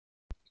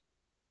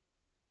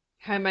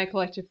Hi, my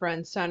collective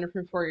friends. Sandra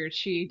from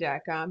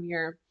ForYourChi.com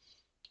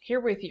here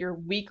with your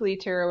weekly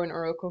tarot and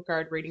oracle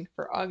card reading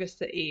for August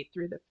the 8th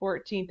through the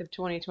 14th of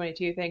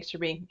 2022. Thanks for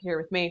being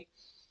here with me.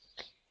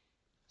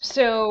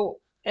 So,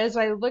 as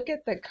I look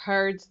at the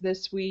cards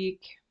this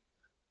week,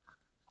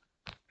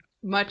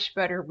 much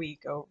better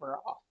week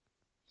overall.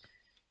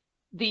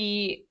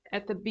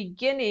 At the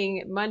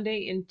beginning,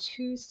 Monday and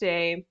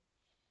Tuesday,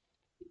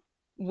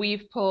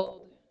 we've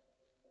pulled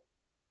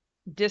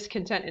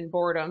discontent and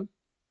boredom.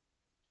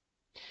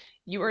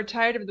 You are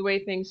tired of the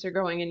way things are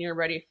going and you're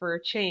ready for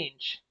a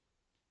change.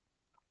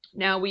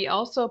 Now, we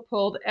also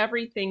pulled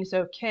everything's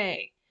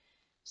okay.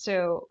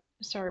 So,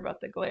 sorry about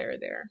the glare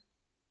there.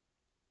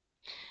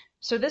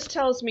 So this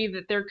tells me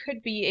that there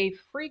could be a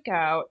freak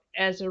out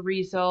as a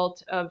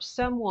result of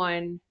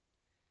someone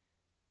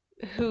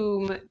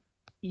whom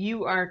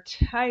you are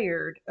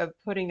tired of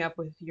putting up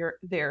with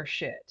their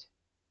shit.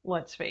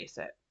 Let's face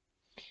it.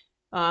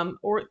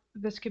 Or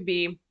this could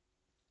be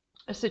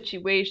a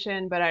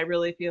situation, but I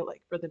really feel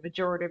like for the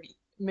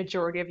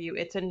majority of you,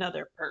 it's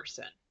another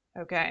person.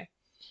 Okay.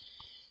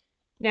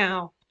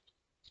 Now,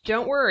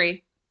 don't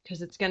worry,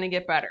 because it's going to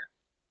get better.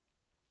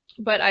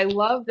 But I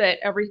love that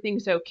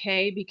everything's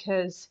okay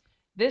because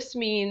this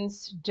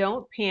means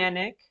don't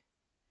panic.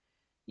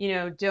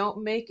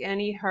 Don't make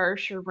any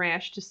harsh or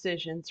rash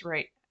decisions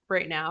right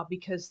now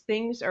because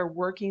things are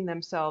working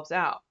themselves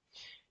out.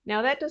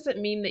 Now, that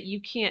doesn't mean that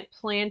you can't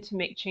plan to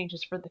make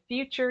changes for the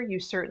future. You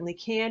certainly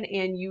can,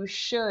 and you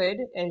should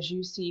as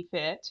you see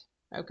fit,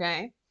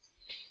 okay?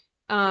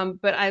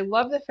 But I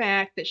love the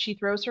fact that she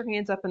throws her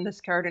hands up in this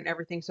card and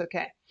everything's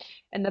okay.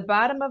 And the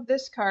bottom of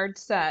this card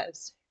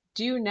says,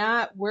 do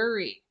not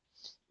worry.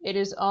 It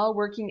is all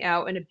working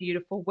out in a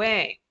beautiful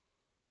way.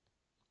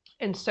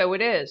 And so it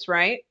is,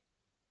 right?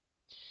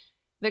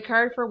 The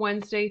card for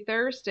Wednesday,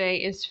 Thursday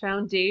is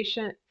firm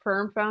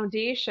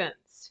foundations.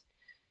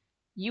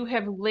 You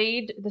have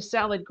laid the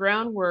solid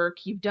groundwork.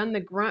 You've done the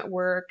grunt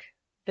work,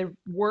 the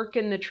work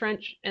in the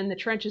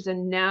trenches,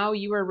 and now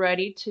you are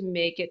ready to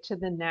make it to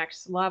the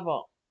next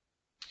level.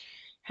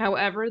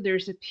 However,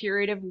 there's a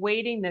period of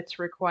waiting that's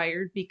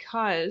required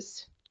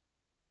because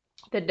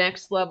the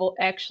next level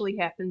actually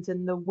happens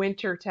in the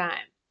winter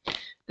time.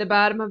 The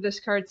bottom of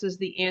this card says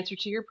the answer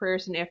to your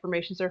prayers and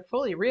affirmations are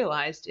fully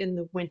realized in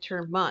the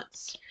winter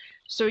months.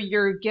 So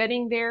you're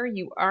getting there.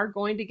 You are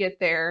going to get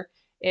there.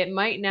 It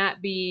might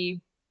not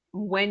be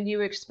when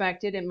you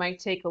expected. It might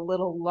take a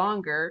little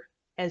longer,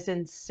 as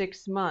in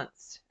 6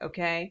 months,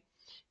 okay?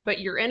 But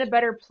you're in a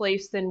better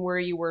place than where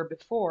you were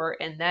before,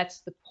 and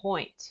that's the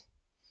point.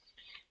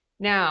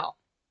 Now,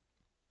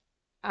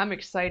 I'm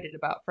excited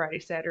about Friday,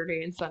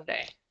 Saturday, and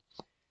Sunday.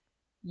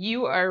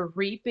 You are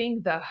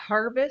reaping the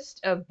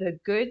harvest of the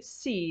good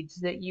seeds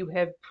that you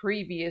have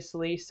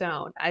previously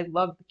sown. I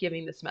love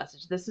giving this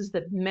message. This is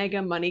the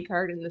mega money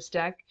card in this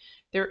deck.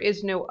 There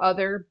is no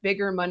other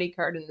bigger money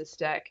card in this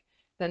deck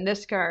than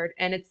this card,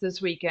 and it's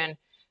this weekend,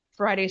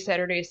 Friday,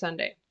 Saturday,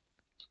 Sunday.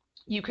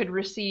 You could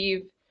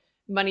receive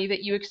money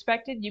that you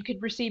expected. You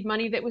could receive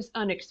money that was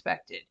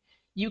unexpected.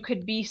 You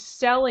could be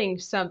selling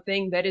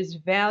something that is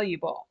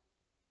valuable.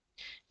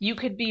 You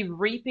could be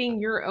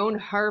reaping your own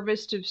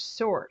harvest of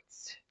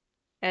sorts,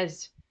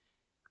 as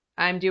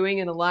I'm doing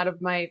and a lot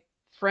of my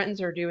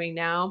friends are doing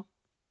now,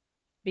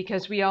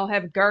 because we all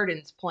have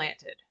gardens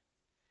planted.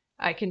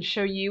 I can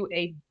show you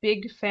a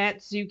big fat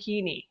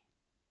zucchini.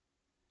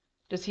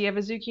 Does he have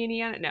a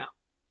zucchini on it? No.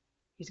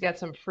 He's got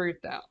some fruit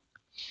though.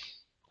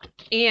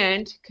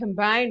 And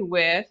combined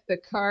with the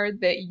card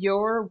that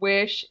your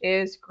wish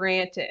is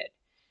granted.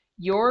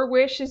 Your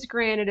wish is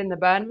granted, and the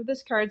bottom of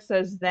this card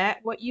says that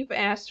what you've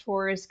asked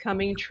for is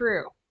coming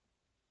true.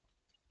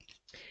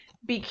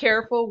 Be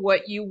careful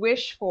what you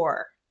wish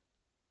for,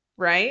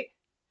 right?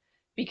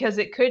 Because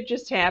it could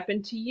just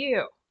happen to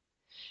you.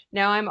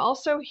 Now, I'm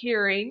also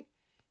hearing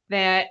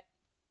that,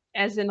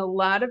 as in a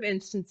lot of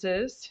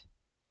instances,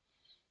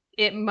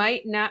 it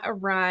might not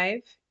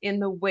arrive in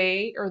the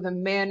way or the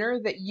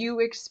manner that you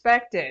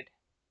expected.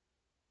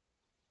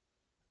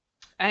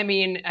 I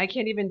mean, I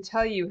can't even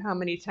tell you how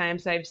many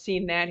times I've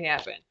seen that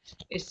happen,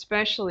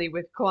 especially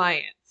with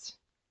clients,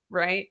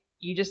 right?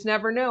 You just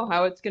never know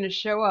how it's going to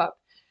show up.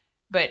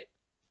 But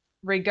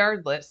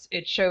regardless,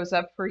 it shows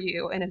up for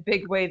you in a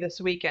big way this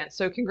weekend.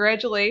 So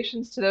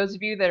congratulations to those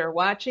of you that are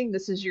watching.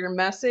 This is your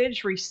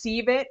message.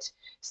 Receive it.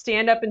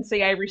 Stand up and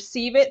say, I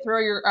receive it. Throw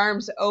your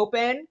arms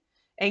open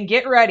and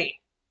get ready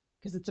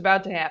because it's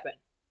about to happen.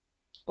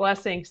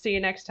 Blessings. See you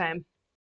next time.